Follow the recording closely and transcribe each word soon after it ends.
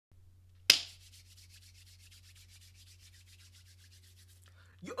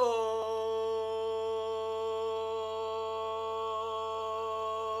Yo,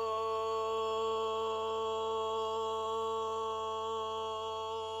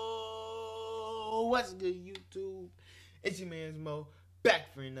 what's good, YouTube? It's your man's Mo,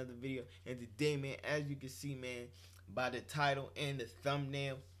 back for another video. And today, man, as you can see, man, by the title and the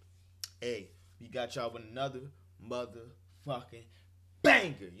thumbnail, hey, we got y'all with another motherfucking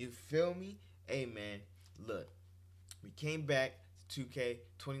banger. You feel me? Hey, man, look, we came back to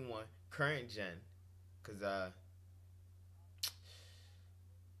 2K21 current gen, cause the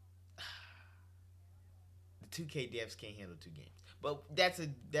 2K devs can't handle 2 games. But that's a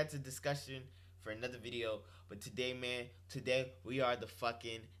discussion for another video. But today, man, we are the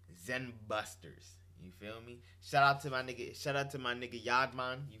fucking Zen Busters. You feel me? Shout out to my nigga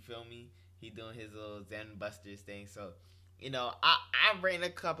Yadman. You feel me? He doing his little Zen Busters thing. So, you know, I ran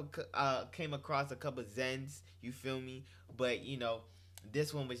came across a couple Zens. You feel me? But you know,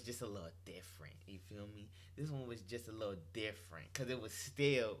 this one was just a little different. You feel me? This one was just a little different because it was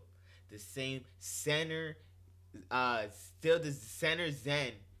still the same center, still the center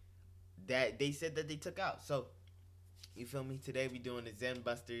Zen that they said that they took out. So, you feel me? Today we doing the Zen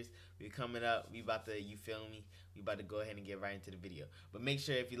Busters. We coming up. We about to, you feel me? We about to go ahead and get right into the video. But make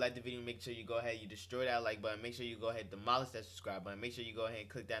sure if you like the video, make sure you go ahead, you destroy that like button. Make sure you go ahead and demolish that subscribe button. Make sure you go ahead and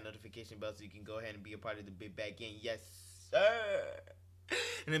click that notification bell so you can go ahead and be a part of the big bag gang. Yes, sir.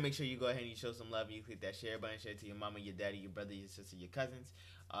 And then make sure you go ahead and you show some love and you click that share button. Share it to your mama, your daddy, your brother, your sister, your cousins,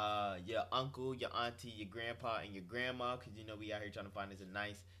 your uncle, your auntie, your grandpa, and your grandma. Because you know we out here trying to find us a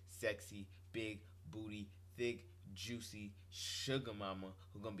nice, sexy, big booty, thick, juicy sugar mama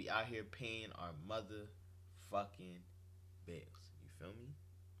who gonna be out here paying our motherfucking bills. You feel me?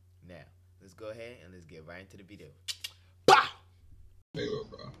 Now, let's go ahead and let's get right into the video. Bah!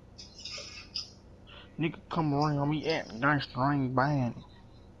 Nigga come around me at nice string band.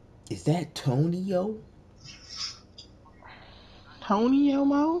 Is that Tonyo? Tonyo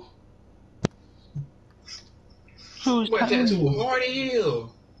Mo? Who's What that too Tonyo? hard as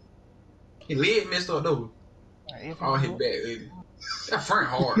hell. His leg messed up though. Oh, his back, baby. That front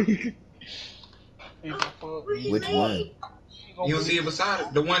hard. Which one? You don't see it beside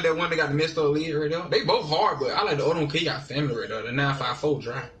it? The one that got the messed up leg right there. They both hard, but I like the other one because he got family right there. The 954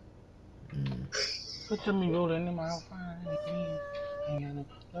 dry. Put me roll in my house. Ain't got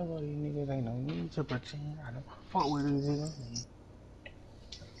nobody niggas ain't no need to pretend. I don't fuck with these niggas.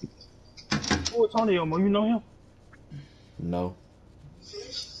 Who is Tonyo Mo? You know him? No.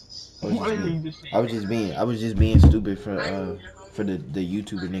 I was just being stupid for the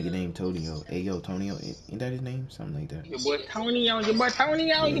YouTuber nigga named Tonyo. Hey yo, Tonyo, ain't that his name? Something like that. Your boy Tonyo, your boy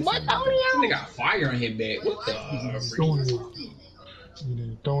Tonyo, your boy Tonyo. They got fire on his back. What the?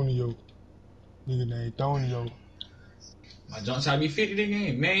 Tonyo. Nigga named Tonyo. My jump shot be 50 this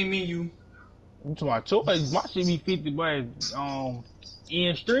game. Man, me you. You to my choice. My shit be 50 by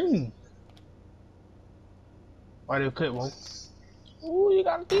in stream. Why they cut, bro? Ooh, you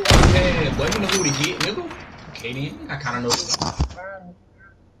gotta do that. Yeah, boy, you know who to get, nigga. Okay then, I kinda know.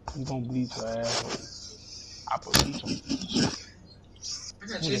 You gon' bleach your ass. I put bleach on. I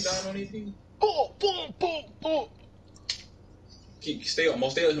got chased down on these people. Boom. Stay on,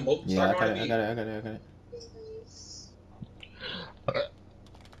 most stay on him, both. Yeah, I got it.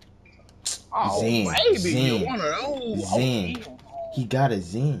 Oh, Zen, baby, Zen, you one of those. Zen. He got a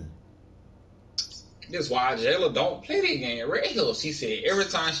Zen. That's why Jayla don't play that game. Red Hill, she said every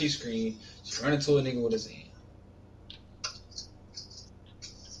time she screams, she run into a nigga with a Zen.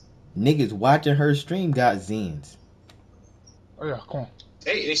 Niggas watching her stream got Zens. Oh yeah, come on.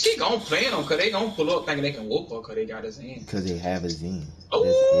 Hey, she gon' play them because they gon' pull up thinking they can whoop her because they got a Zen. Because they have a Zen. Oh,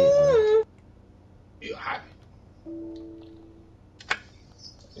 that's it, you hot.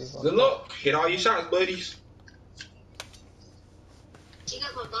 Good luck. Hit all your shots, buddies.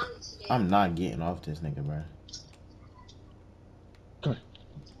 I'm not getting off this nigga, bro. Come here.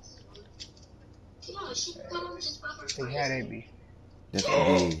 Hey, how they be? That's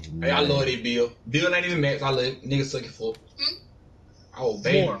hey, I love that Bill. Bill ain't even max. I love it. Niggas suck it for. Oh,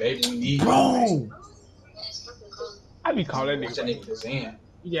 baby, we need bro. I be calling that nigga. Watch that nigga with his hand.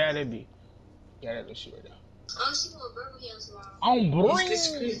 Yeah, they be. Yeah, that little shit right there. It's the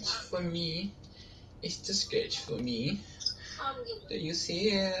scratch for me. It's the scratch for me. Do you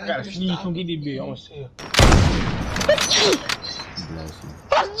see it? I gotta sneeze. Come get this bitch. I'm gonna see her. Bless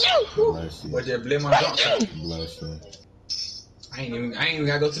you. But just blame my jump shot. Bless you. I ain't even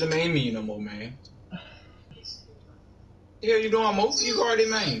gotta go to the main menu no more, man. Yeah, you doing most? You already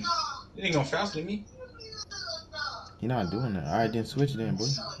main. You ain't gonna fast with me. You're not doing that. Alright, then switch then, boy.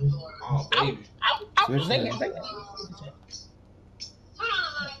 Oh, baby. Switch then.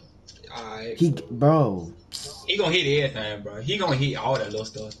 Like, bro. He gonna hit everything, bro. He gonna hit all that little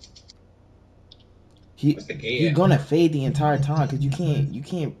stuff. He gonna fade the entire time because you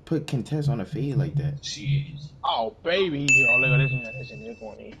can't put contest on a fade like that. Shit. Oh baby, oh look at this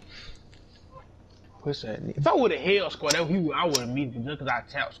going in. Push that. If I would have held score, I would have immediately just because I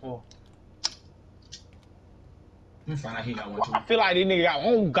tap score. I'm find out he got one too. I feel like this nigga got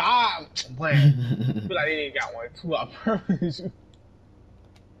one. God, man. I feel like this nigga got one too. I promise you.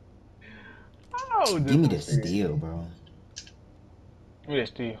 Oh, give me the steal, bro. Give me the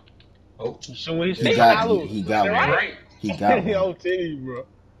steal. Oh, he got one. Right. He got one. I'll tell you, bro.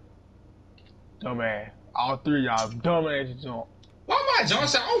 Dumbass. All three y'all dumbass jump. Why my jump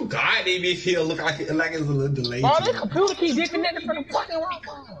shot? Oh God, they be feel look like it's a little delayed. Oh, this computer keep disconnected from the fucking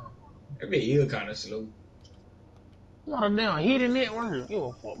Wi-Fi. That be ill kind of slow. Not a damn hidden network. You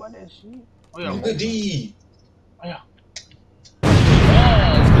a fuck about that shit. Oh yeah, good D. Oh yeah.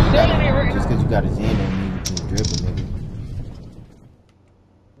 Just because you got a Zen don't mean you can dribble,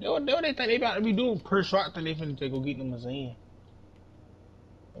 nigga. What they think they about to be doing per shot thing they finna take go get them a Zen.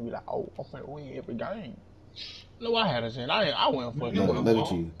 And be like, oh, I'm finna win every game. No, I had a Zen. I went for it. Look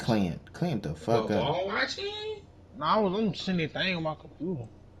at you, clamp the fuck up. Ball watching? Nah, I'm sending that thing on my computer.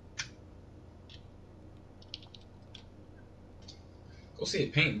 Go see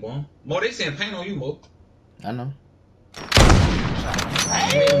it paint, boy. Mo, they saying paint on you, Mo. I know.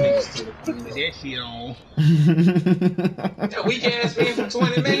 Hey, that shit on. That weak ass man from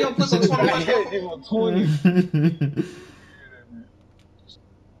 20, man. You don't put some 20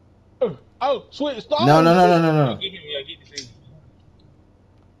 Oh, switch, stop. No. Get him, get the thing.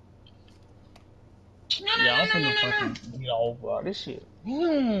 Yeah, I'm finna fucking get over this shit.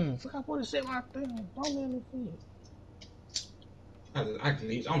 Forgot what to set my thing. Don't let me feel.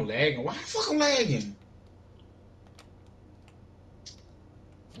 I'm lagging. Why the fuck I'm lagging?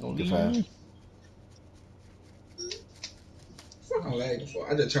 Fuck I'm lagging for.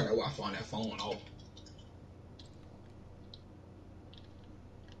 I just turned that Wi-Fi on that phone off.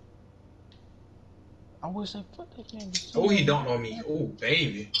 I wish they put that thing. Oh, he don't know me. Oh,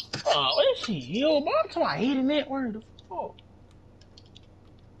 baby. What is she? Yo, bro, I'm talking about hitting that word. The fuck?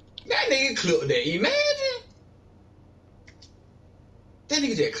 That nigga clipped that. Imagine. That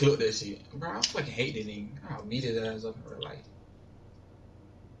nigga just clipped that shit. Bro, I fucking hate that nigga. I'll beat his ass up in real life.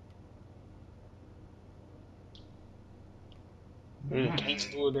 Really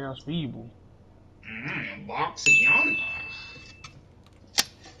can't do a damn speed boo. Boxing.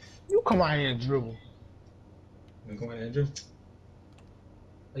 You come out here and dribble. You come out here and dribble?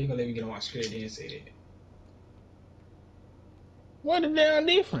 How you gonna let me get on my screen and say that? What the damn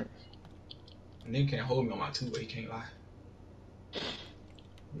difference? And then can't hold me on my two-way, can't lie.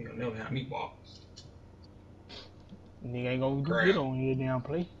 You gonna never have me box. Nigga ain't gonna get on here damn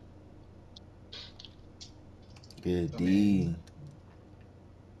play. Good D.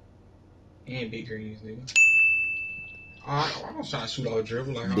 And big greens, nigga. I was trying to shoot all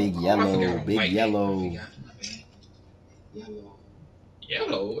dribble like big yellow, big yellow.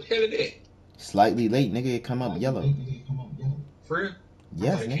 Yellow? What the hell is that? Slightly late, nigga. It come up yellow. For real?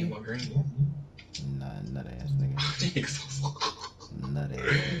 Yes, nigga. Nah, nut ass nigga. Nut ass.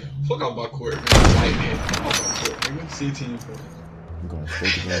 Fuck out my court, man. Like that. Fuck out my court, nigga. C-team for I'm going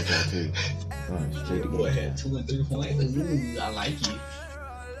straight to gas out too. Going straight to boy gas had out. 2 and 3 points. Ooh, I like it.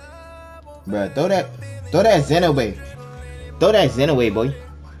 Bruh, throw that Zen away. Throw that Zen away, boy.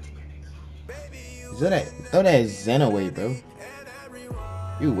 Throw that Zen away, bro.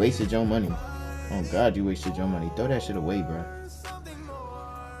 You wasted your money. Oh God, you wasted your money. Throw that shit away, bro.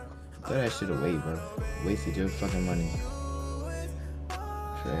 Throw that shit away, bro. Wasted your fucking money.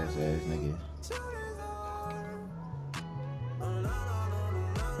 Trash ass nigga.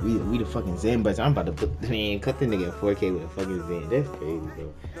 We the fucking Zen buds. I'm about to put, man, cut the nigga in 4K with a fucking Zen. That's crazy,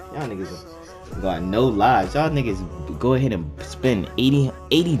 bro. Y'all niggas got no lives. Y'all niggas go ahead and spend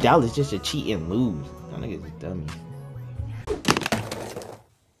 $80 just to cheat and lose. Y'all niggas dummies.